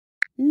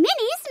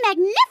Minnie's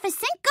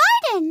magnificent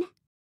garden.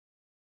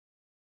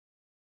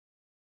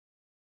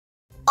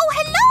 Oh,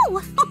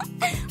 hello!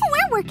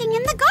 We're working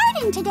in the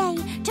garden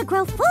today to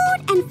grow food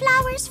and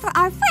flowers for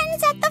our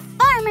friends at the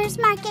farmer's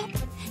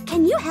market.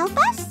 Can you help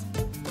us?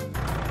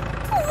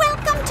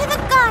 Welcome to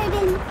the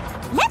garden.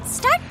 Let's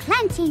start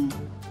planting.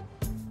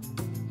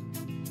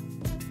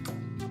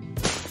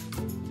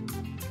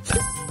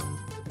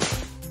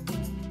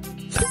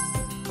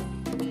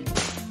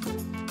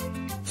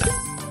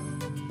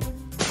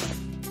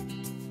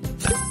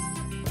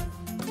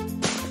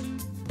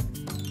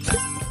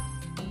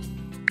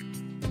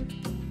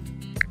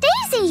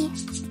 Daisy.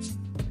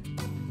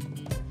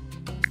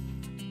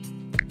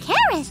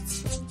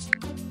 Carrots.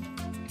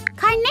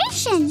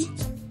 Carnation.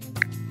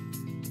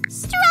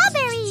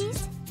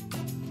 Strawberries.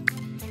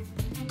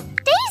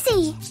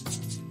 Daisy.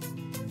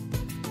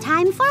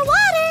 Time for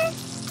water.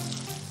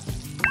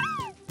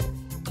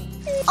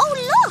 Oh,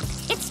 look!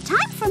 It's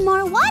time for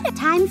more water.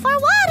 Time for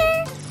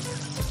water.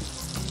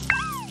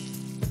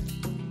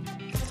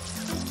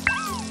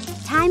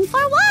 Time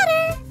for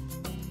water.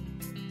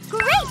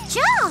 Great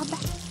job!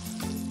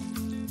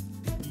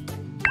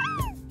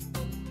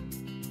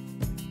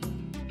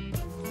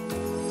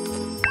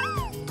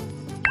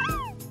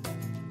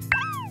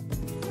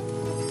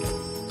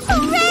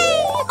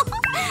 Hooray!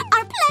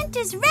 Our plant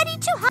is ready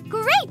to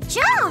Great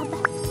job!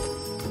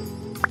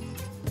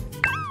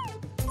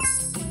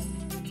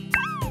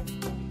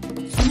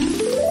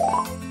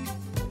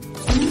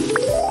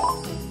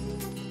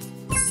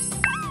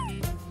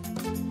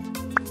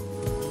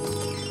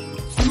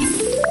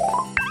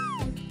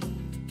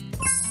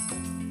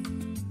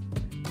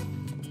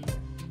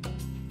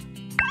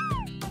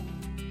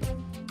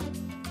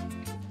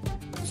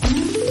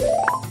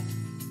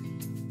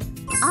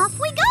 Off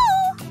we go!